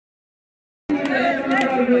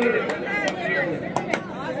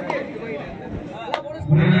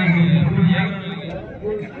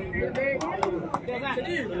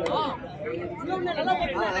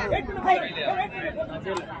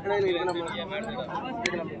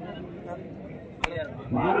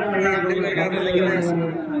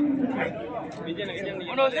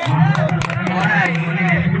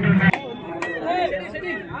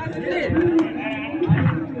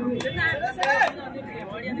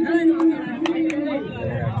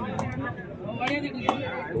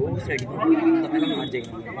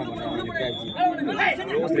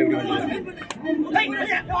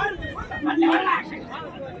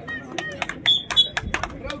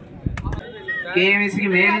KMS की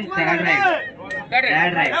main third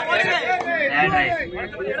right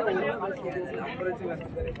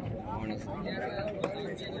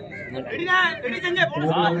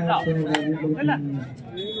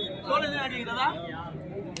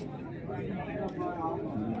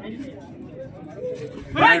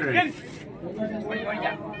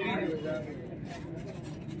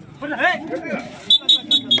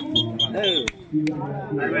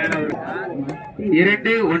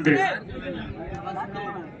இரண்டு ஒன்று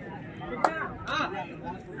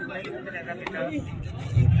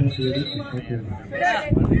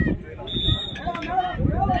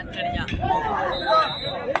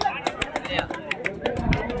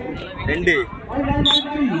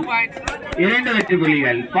இரண்டு வெற்றி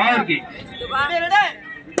புள்ளிகள் பவர் கிக்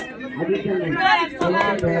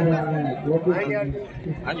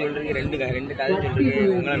சொல்றீங்க ரெண்டு காலை சொல்றீங்க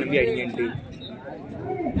உங்களை நம்பி அடிங்கன்ட்டு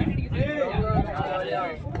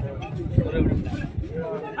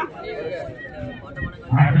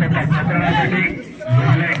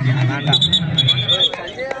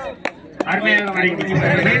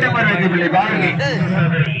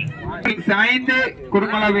சாய்ந்து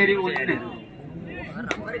குறுமலவேரி ஒன்று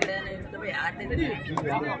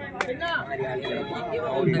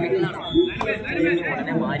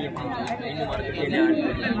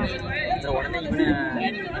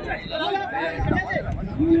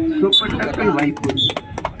சூப்பர் டக்கல் வாய்ப்பு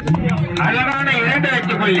அழகான இரண்டு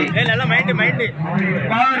வெற்றி புள்ளி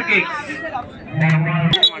பவர் கிக்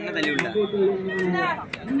மண்ண தள்ளி உள்ள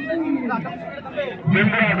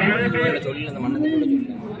சொல்லி அந்த மண்ண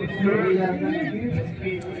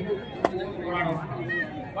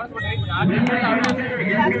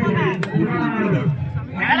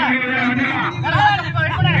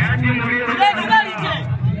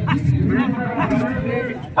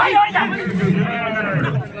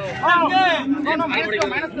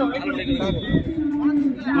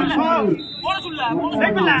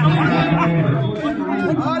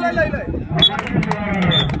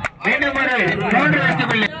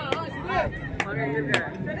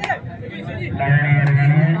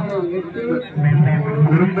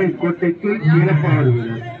குறும்பை கோட்டைக்கு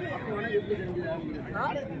இழப்பாடுகிறது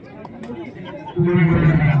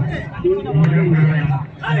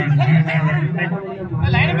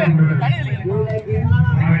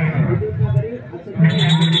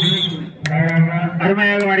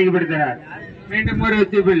அருமையாக வாடிக்கப்படுத்தினார். மீண்டும் ஒரு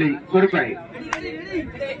வெற்றி புள்ளி குறும்பை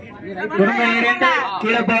 2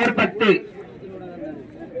 கீழே பவர் 10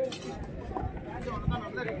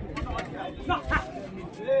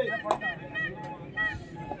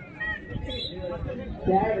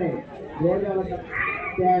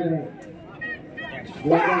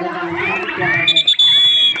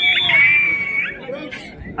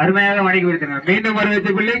 அருமையாக வாடிக்கப்படுத்தினார். மீண்டும் ஒரு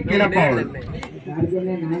வெற்றி புள்ளி கீழே பவர்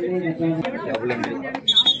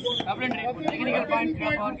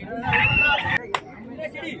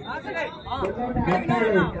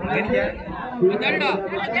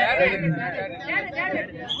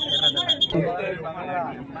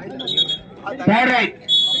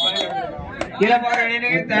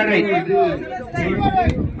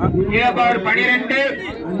கீழப்பவர் 12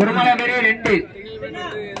 குருமலபெரி 2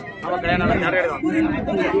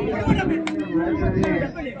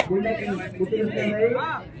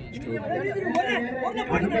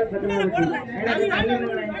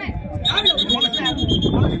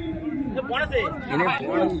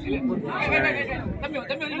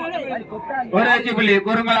 ஒரு வெற்றி புள்ளி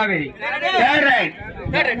குருமலபெரி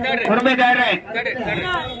குருமை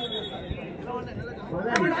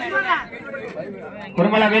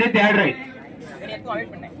குருமலபெரி தேர்ட் ரைட்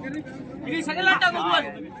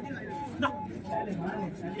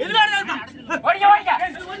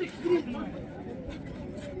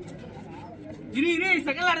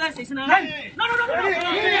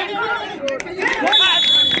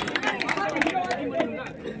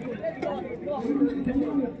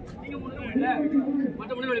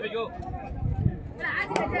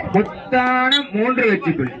முத்தான 3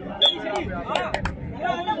 வெற்றி புள்ளி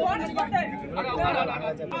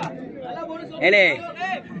ஏலே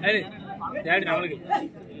நம்மளுக்கா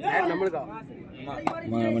நம்ம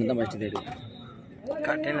தான் ஃபர்ஸ்ட் தேடு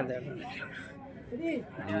கட்டேன தேடு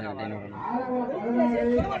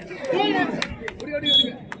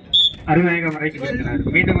அருமையாக மறைக்கு பெறுகிறார்.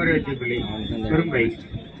 மீண்டும் ஒரு வெற்றி புள்ளி பெரும்பை.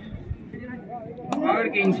 Power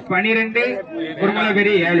Kings 12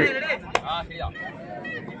 குருமலபெரி 7.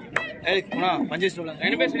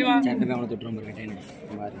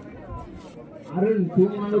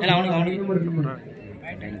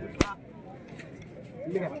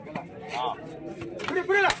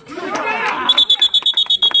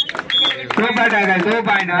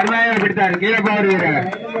 அருமையாக பிடித்தார் கீழே பவர் வீரர்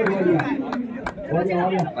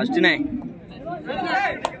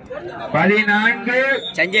 14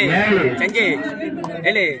 சஞ்சய் சஞ்சய்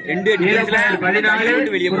ஏலே 2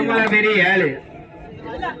 14 குருமலபெரி 7.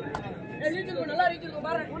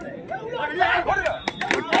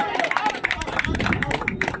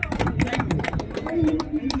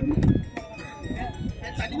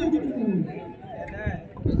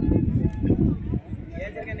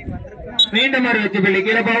 மீண்டும் ஒரு வெற்றி புள்ளி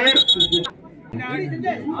கீழே பவர்.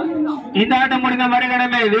 இந்த ஆட்டம் முடிந்த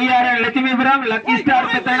மறுகணமே விஆர்என் லட்சுமிபுரம் லக்கி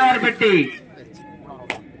ஸ்டார் பெட்டி.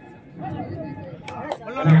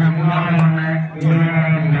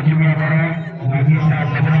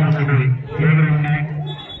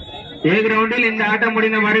 ஏ கிரவுண்டில் இந்த ஆட்டம்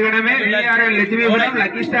முடிந்த மறுகணமே விஆர்என் லட்சுமிபுரம்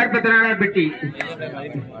லக்கி ஸ்டார் பெட்டி.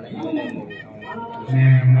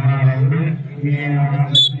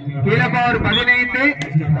 கீழே பவர் 15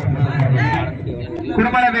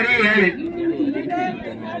 குருமலபெரி 7.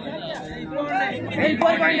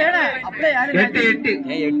 8.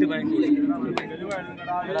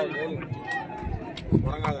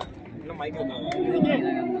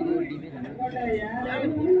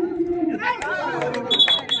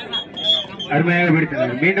 அருமையாக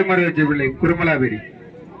பிடித்தனர். மீண்டும் ஒரு வெற்றி பிள்ளை குருமலாபெரி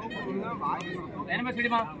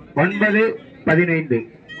 9-15.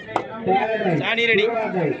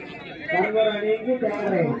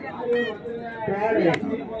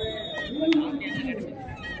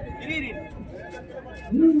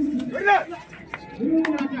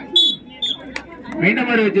 மீண்டும்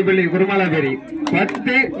ஒரு வெற்றி பிள்ளை குருமலாபெரி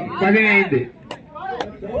 10-15.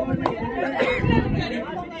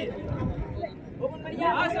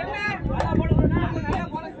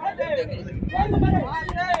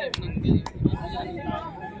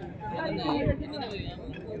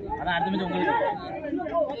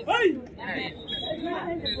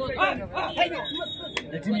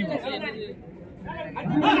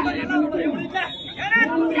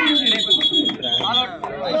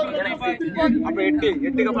 அப்ப 8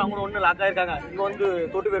 அப்புறம் அவங்க ஒண்ணு லாக் ஆயிருக்காங்க. இங்க வந்து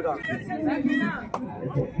தொட்டு போயிருக்காங்க.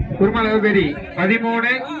 குருமலாபெரி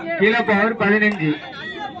 13 கீழே பவர் 15.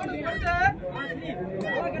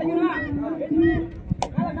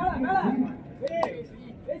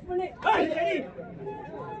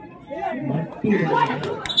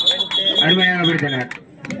 அருமையாக பிடித்தனர்.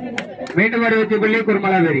 மீண்டும் ஒரு வெற்றி புள்ளி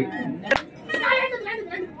குருமலாபெரி.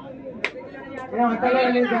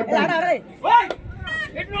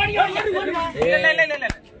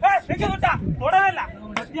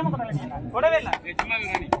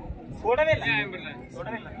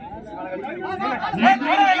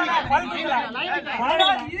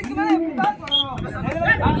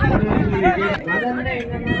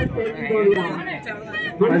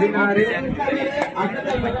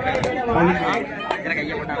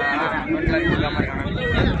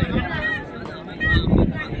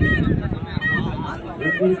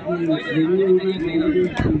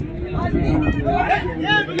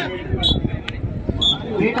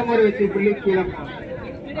 மீண்டும் ஒரு வெற்றி புள்ளி கீழே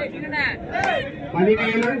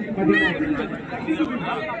 17-14.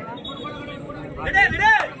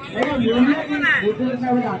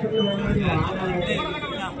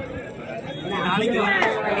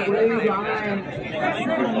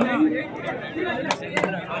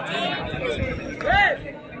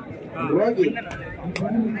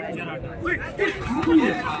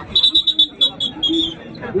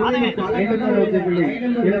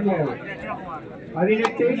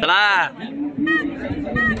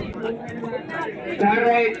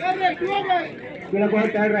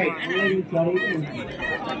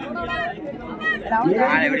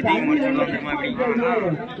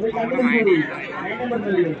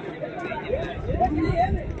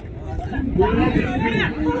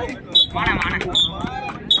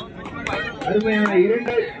 அருமையான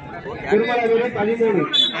 2 குருமலாபெரி 13.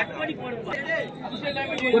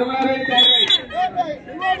 குருமலாபெரி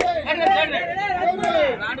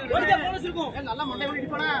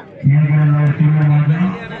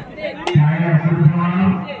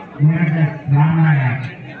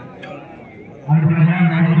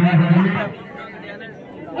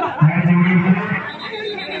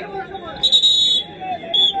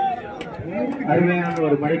அருமையான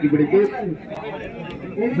ஒரு மழைக்கு பிடித்து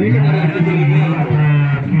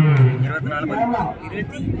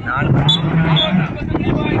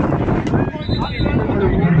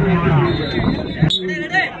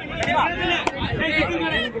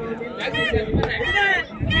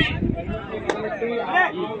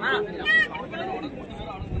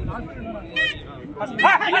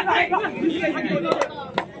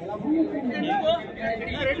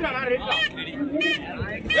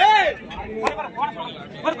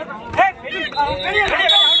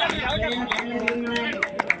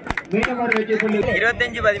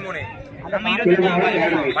 25-13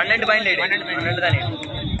 12 பாயிண்ட் 12 தானே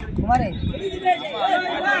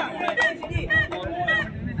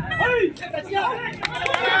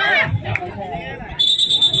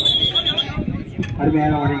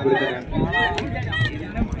அருமையான மழை கொடுத்தாங்க.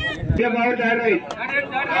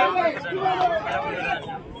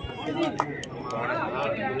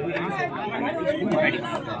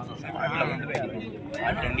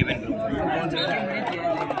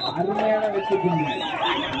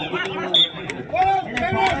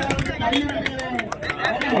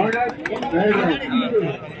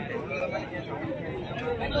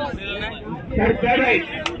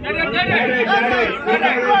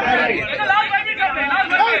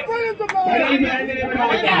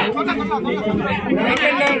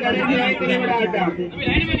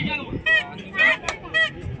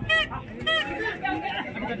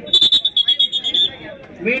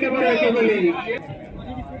 மீண்டும் ஒரு வைக்கவில்லை.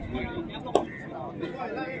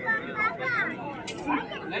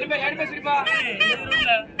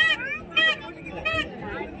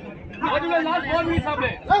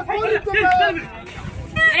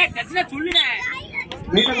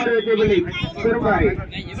 மீண்டும் ஒரு வைக்கவில்லை. பெருமாய்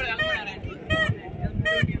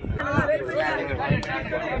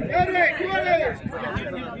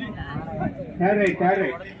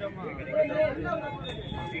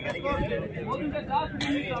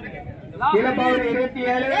கீழப்பாவூர்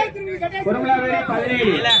 27 குருமலாவேரி 17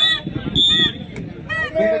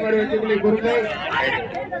 மீண்டும் ஒரு வைக்கவில்லை. குருமை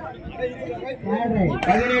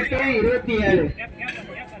 18-27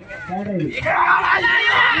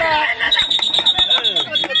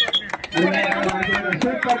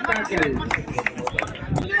 சூப்பர் டாக்கல்.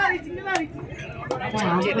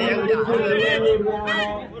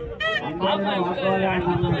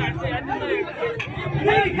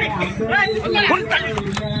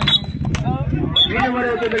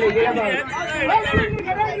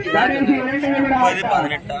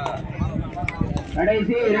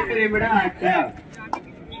 கடைசி 2 நிமிடம் ஆட்டம்.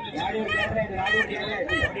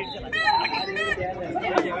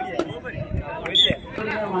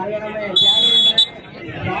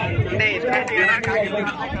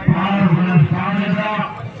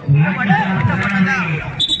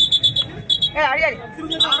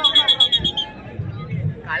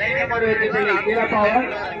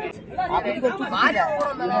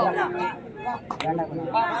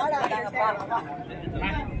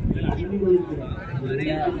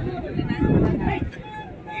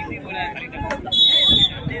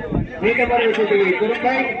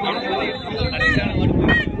 குறும்பை